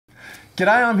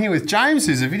G'day, I'm here with James,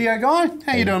 who's a video guy.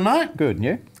 How you doing, mate? Good, and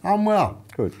you? I'm well.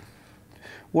 Good.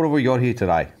 What have we got here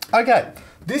today? Okay,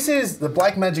 this is the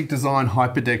Blackmagic Design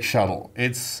Hyperdeck Shuttle.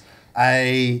 It's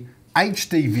a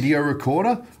HD video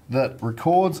recorder that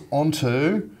records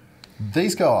onto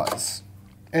these guys,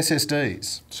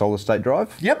 SSDs. Solid state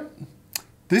drive? Yep.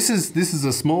 This is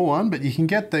a small one, but you can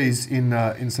get these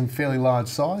in some fairly large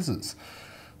sizes.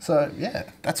 So yeah,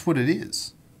 that's what it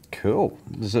is. Cool.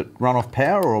 Does it run off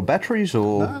power or batteries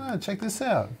or? No, check this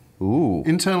out. Ooh.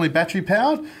 Internally battery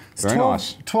powered. It's Very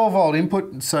nice. 12 volt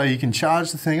input, so you can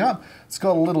charge the thing up. It's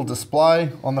got a little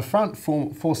display on the front,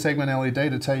 four segment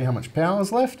LED to tell you how much power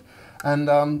is left.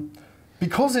 And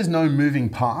because there's no moving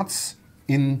parts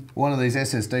in one of these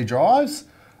SSD drives,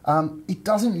 it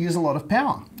doesn't use a lot of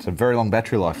power. It's a very long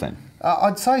battery life then.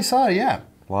 I'd say so, yeah.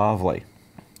 Lovely.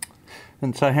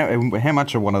 And so how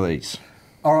much are one of these?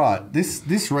 All right,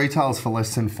 this retails for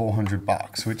less than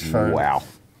 $400, which for Wow.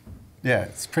 Yeah,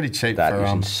 it's pretty cheap. That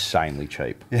is insanely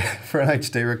cheap. Yeah, for an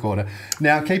HD recorder.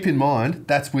 Now, keep in mind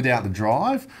that's without the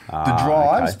drive. The Ah,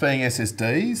 drives, okay. being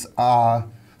SSDs, are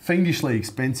fiendishly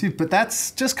expensive, but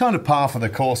that's just kind of par for the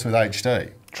course with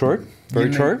HD. True. Very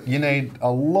true. You need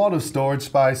a lot of storage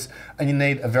space, and you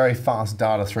need a very fast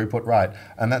data throughput rate,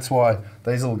 and that's why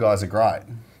these little guys are great.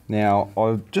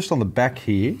 Now, just on the back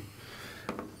here,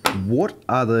 what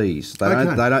are these? They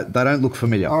don't look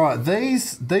familiar. All right,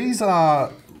 these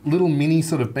are little mini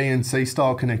sort of BNC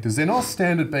style connectors. They're not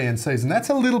standard BNCs, and that's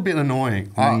a little bit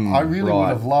annoying. I really would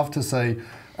have loved to see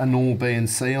a normal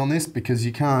BNC on this, because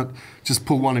you can't just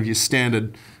pull one of your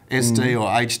standard SD or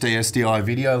HD SDI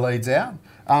video leads out.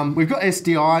 We've got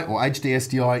SDI or HD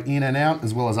SDI in and out,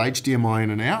 as well as HDMI in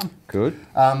and out. Good.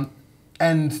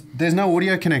 And there's no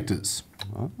audio connectors.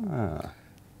 Ah.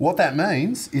 What that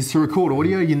means is to record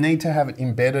audio, you need to have it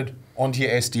embedded onto your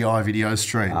SDI video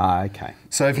stream. Ah, okay.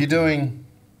 So if you're doing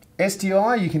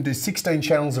SDI, you can do 16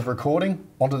 channels of recording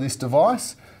onto this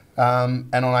device,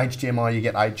 and on HDMI you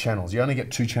get 8 channels. You only get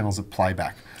 2 channels of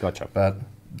playback. Gotcha. But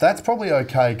that's probably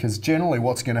okay, because generally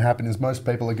what's going to happen is most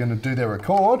people are going to do their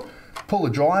record, pull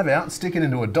a drive out, stick it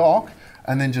into a dock,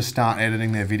 and then just start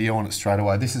editing their video on it straight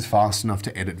away. This is fast enough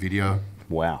to edit video.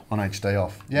 Wow. On HD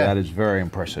off. Yeah. That is very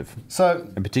impressive. So,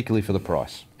 and particularly for the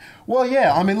price. Well,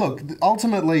 yeah, I mean, look,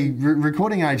 ultimately,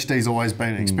 recording HD's always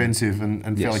been expensive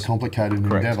and fairly complicated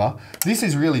endeavour. This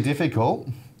is really difficult.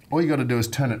 All you got to do is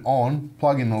turn it on,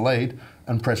 plug in the lead,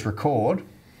 and press record.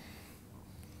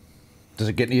 Does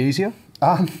it get any easier?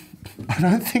 I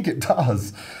don't think it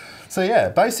does. So yeah,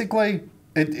 basically,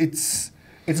 it's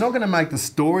not going to make the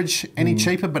storage any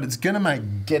cheaper, but it's going to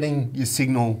make getting your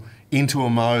signal into a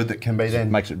mode that can be then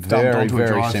makes it dumped onto a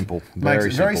drive. simple. Makes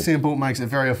it very simple, makes it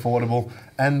very affordable,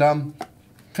 and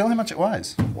feel how much it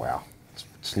weighs. Wow.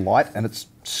 It's light and it's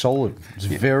solid. It's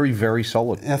very, very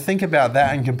solid. Now think about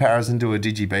that in comparison to a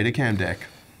DigiBetacam deck.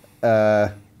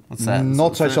 What's that?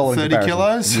 Not so solid. 30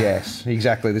 kilos? Yes,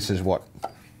 exactly. This is what? A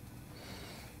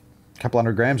couple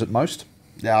hundred grams at most?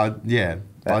 Yeah.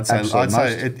 I'd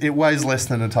say it weighs less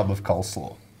than a tub of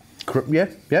coleslaw. Yeah,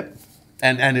 yep.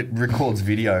 And it records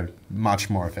video much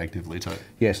more effectively too.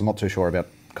 Yes, I'm not too sure about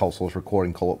coleslaw's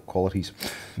recording qualities.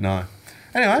 No.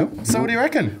 Anyway, so what do you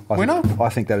reckon? Winner? I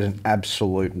think that is an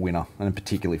absolute winner, and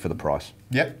particularly for the price.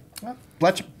 Yep.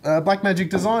 Blackmagic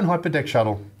Design Hyperdeck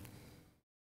Shuttle.